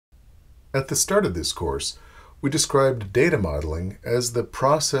At the start of this course, we described data modeling as the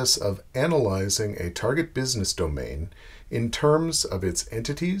process of analyzing a target business domain in terms of its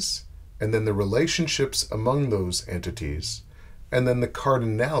entities, and then the relationships among those entities, and then the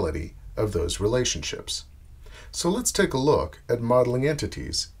cardinality of those relationships. So let's take a look at modeling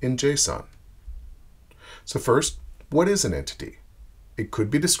entities in JSON. So first, what is an entity? It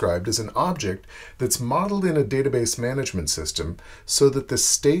could be described as an object that's modeled in a database management system so that the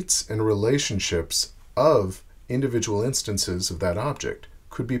states and relationships of individual instances of that object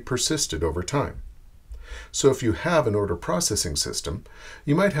could be persisted over time. So if you have an order processing system,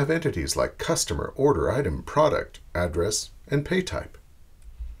 you might have entities like customer, order, item, product, address, and pay type.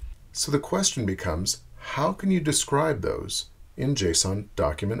 So the question becomes, how can you describe those in JSON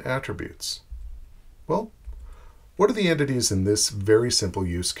document attributes? Well, what are the entities in this very simple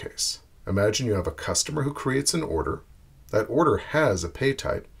use case? Imagine you have a customer who creates an order. That order has a pay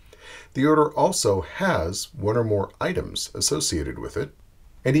type. The order also has one or more items associated with it,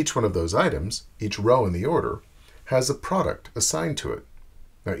 and each one of those items, each row in the order, has a product assigned to it.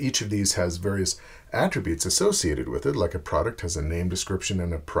 Now, each of these has various attributes associated with it, like a product has a name, description,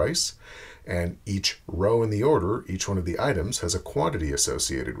 and a price, and each row in the order, each one of the items, has a quantity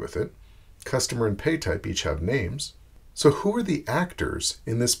associated with it. Customer and pay type each have names. So who are the actors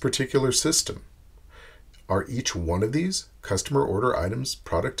in this particular system? Are each one of these, customer, order, items,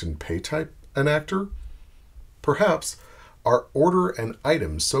 product, and pay type, an actor? Perhaps are order and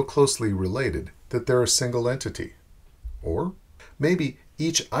items so closely related that they're a single entity? Or maybe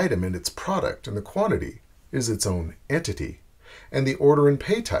each item and its product and the quantity is its own entity, and the order and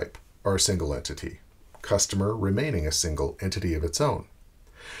pay type are a single entity, customer remaining a single entity of its own.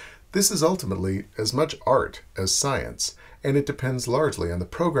 This is ultimately as much art as science, and it depends largely on the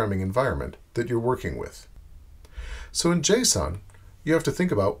programming environment that you're working with. So in JSON, you have to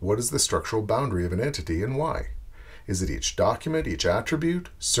think about what is the structural boundary of an entity and why. Is it each document, each attribute,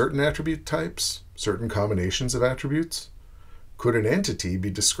 certain attribute types, certain combinations of attributes? Could an entity be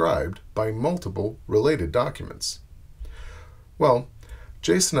described by multiple related documents? Well,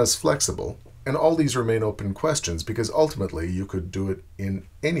 JSON is flexible, and all these remain open questions because ultimately you could do it in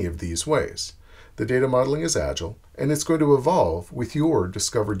any of these ways. The data modeling is agile, and it's going to evolve with your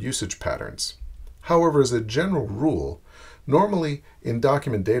discovered usage patterns. However, as a general rule, normally in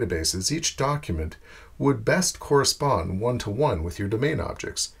document databases, each document would best correspond one-to-one with your domain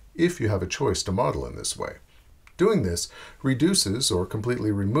objects if you have a choice to model in this way. Doing this reduces or completely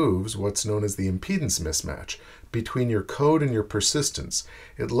removes what's known as the impedance mismatch between your code and your persistence.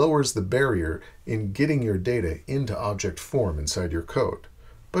 It lowers the barrier in getting your data into object form inside your code.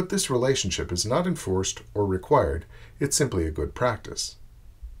 But this relationship is not enforced or required. It's simply a good practice.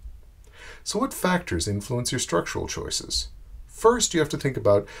 So what factors influence your structural choices? First, you have to think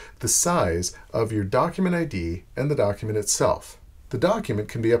about the size of your document ID and the document itself. The document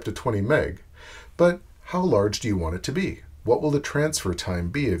can be up to 20 meg, but how large do you want it to be? What will the transfer time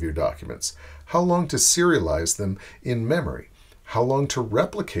be of your documents? How long to serialize them in memory? How long to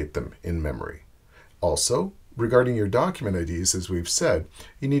replicate them in memory? Also, regarding your document IDs, as we've said,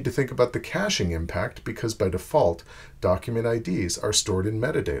 you need to think about the caching impact because by default, document IDs are stored in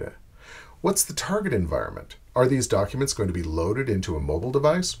metadata. What's the target environment? Are these documents going to be loaded into a mobile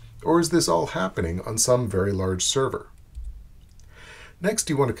device, or is this all happening on some very large server? Next,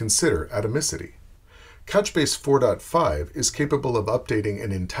 you want to consider atomicity. Couchbase 4.5 is capable of updating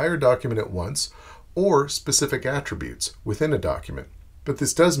an entire document at once or specific attributes within a document. But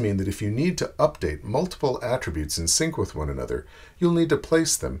this does mean that if you need to update multiple attributes in sync with one another, you'll need to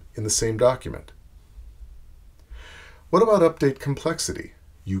place them in the same document. What about update complexity?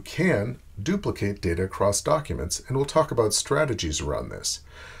 You can duplicate data across documents, and we'll talk about strategies around this.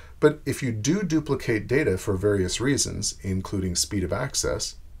 But if you do duplicate data for various reasons, including speed of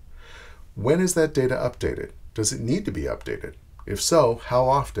access, when is that data updated? Does it need to be updated? If so, how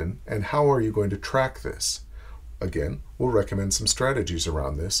often, and how are you going to track this? Again, we'll recommend some strategies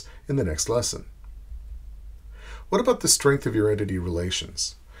around this in the next lesson. What about the strength of your entity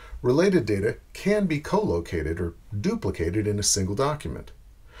relations? Related data can be co-located or duplicated in a single document.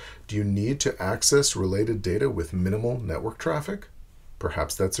 Do you need to access related data with minimal network traffic?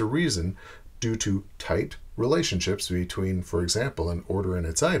 Perhaps that's a reason due to tight relationships between, for example, an order and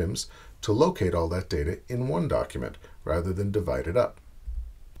its items to locate all that data in one document rather than divide it up.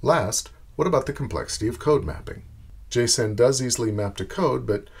 Last, what about the complexity of code mapping? JSON does easily map to code,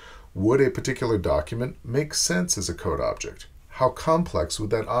 but would a particular document make sense as a code object? How complex would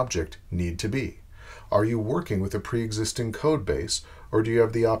that object need to be? Are you working with a pre-existing code base, or do you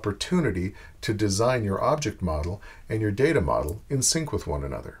have the opportunity to design your object model and your data model in sync with one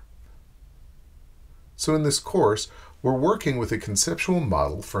another? So in this course, we're working with a conceptual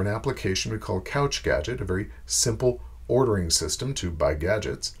model for an application we call Couchgadget, a very simple ordering system to buy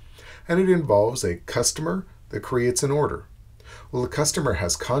gadgets, and it involves a customer that creates an order. Well, the customer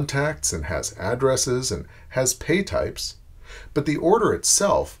has contacts and has addresses and has pay types, but the order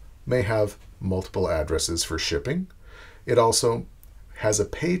itself may have multiple addresses for shipping. It also has a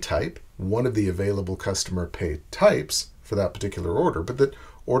pay type, one of the available customer pay types for that particular order, but that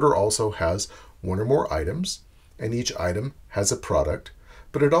order also has one or more items, and each item has a product,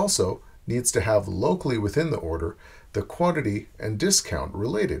 but it also needs to have locally within the order the quantity and discount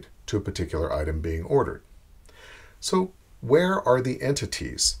related to a particular item being ordered. So where are the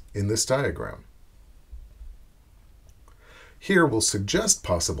entities in this diagram? Here we'll suggest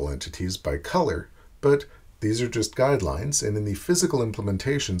possible entities by color, but these are just guidelines, and in the physical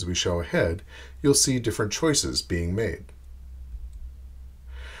implementations we show ahead, you'll see different choices being made.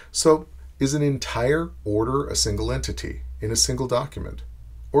 So, is an entire order a single entity in a single document?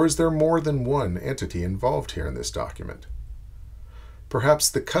 Or is there more than one entity involved here in this document? Perhaps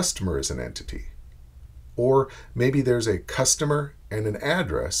the customer is an entity. Or maybe there's a customer and an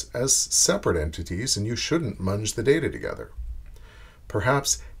address as separate entities and you shouldn't munge the data together.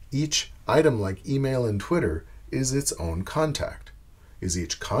 Perhaps each item like email and Twitter is its own contact. Is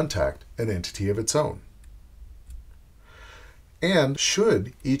each contact an entity of its own? And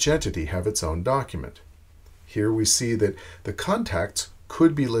should each entity have its own document? Here we see that the contacts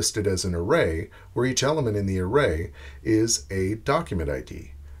could be listed as an array, where each element in the array is a document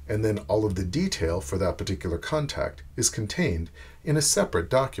ID, and then all of the detail for that particular contact is contained in a separate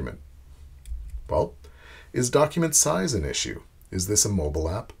document. Well, is document size an issue? Is this a mobile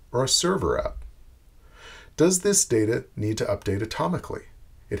app or a server app? Does this data need to update atomically?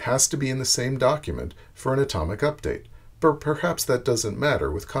 It has to be in the same document for an atomic update, but perhaps that doesn't matter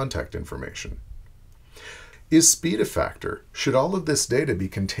with contact information. Is speed a factor? Should all of this data be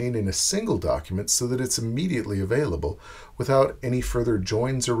contained in a single document so that it's immediately available without any further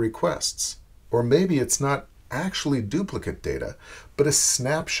joins or requests? Or maybe it's not actually duplicate data, but a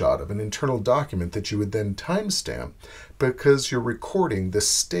snapshot of an internal document that you would then timestamp because you're recording the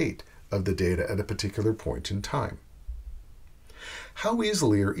state of the data at a particular point in time. How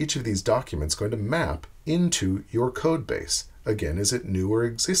easily are each of these documents going to map into your code base? Again, is it new or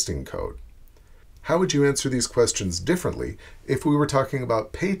existing code? How would you answer these questions differently if we were talking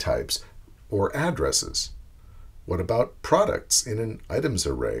about pay types or addresses? What about products in an items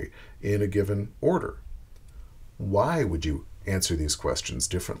array in a given order? Why would you answer these questions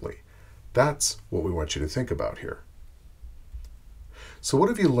differently? That's what we want you to think about here. So what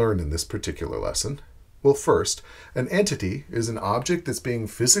have you learned in this particular lesson? Well, first, an entity is an object that's being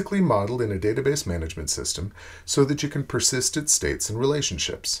physically modeled in a database management system so that you can persist its states and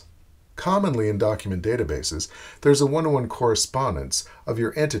relationships. Commonly in document databases, there's a one-to-one correspondence of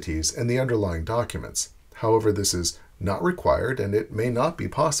your entities and the underlying documents. However, this is not required and it may not be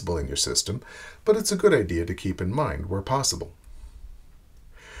possible in your system, but it's a good idea to keep in mind where possible.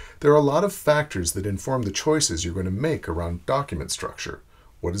 There are a lot of factors that inform the choices you're going to make around document structure.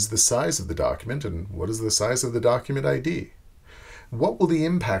 What is the size of the document and what is the size of the document ID? What will the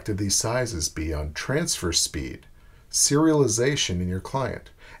impact of these sizes be on transfer speed, serialization in your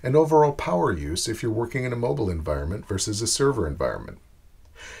client, and overall power use if you're working in a mobile environment versus a server environment?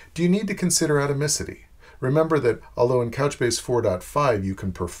 Do you need to consider atomicity? Remember that although in Couchbase 4.5 you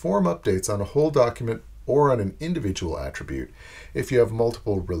can perform updates on a whole document or on an individual attribute, if you have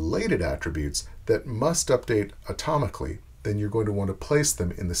multiple related attributes that must update atomically, then you're going to want to place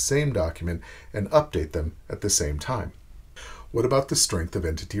them in the same document and update them at the same time. What about the strength of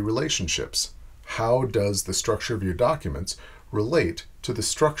entity relationships? How does the structure of your documents relate to the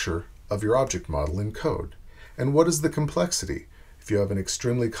structure of your object model in code? And what is the complexity? If you have an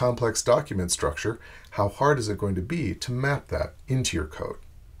extremely complex document structure, how hard is it going to be to map that into your code?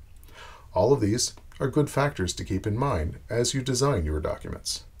 All of these are good factors to keep in mind as you design your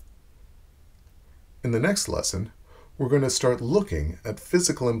documents. In the next lesson, we're going to start looking at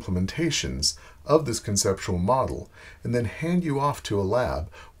physical implementations of this conceptual model and then hand you off to a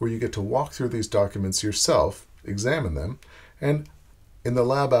lab where you get to walk through these documents yourself, examine them, and in the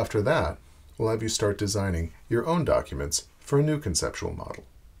lab after that, we'll have you start designing your own documents for a new conceptual model.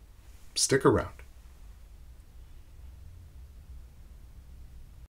 Stick around.